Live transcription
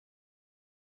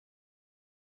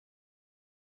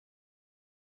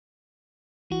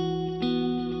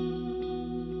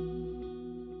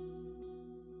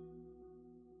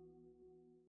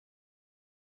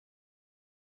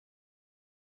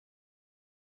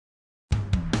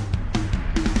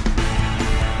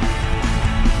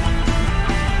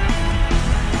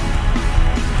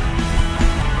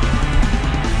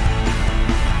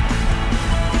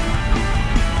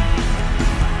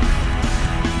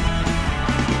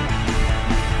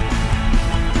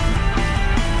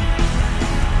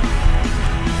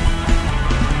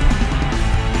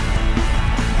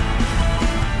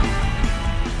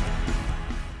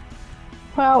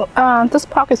Well, this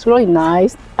park is really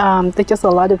nice. There's just a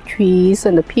lot of trees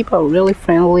and the people are really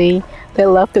friendly. They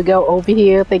love to go over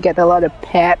here. They get a lot of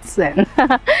pets and,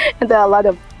 and there are a lot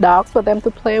of dogs for them to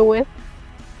play with.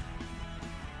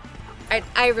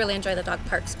 I really enjoy the dog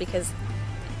parks because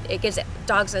it gives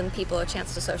dogs and people a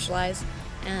chance to socialize.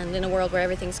 And in a world where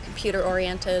everything's computer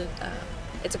oriented,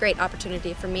 it's a great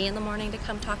opportunity for me in the morning to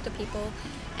come talk to people.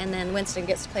 And then Winston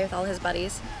gets to play with all his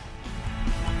buddies.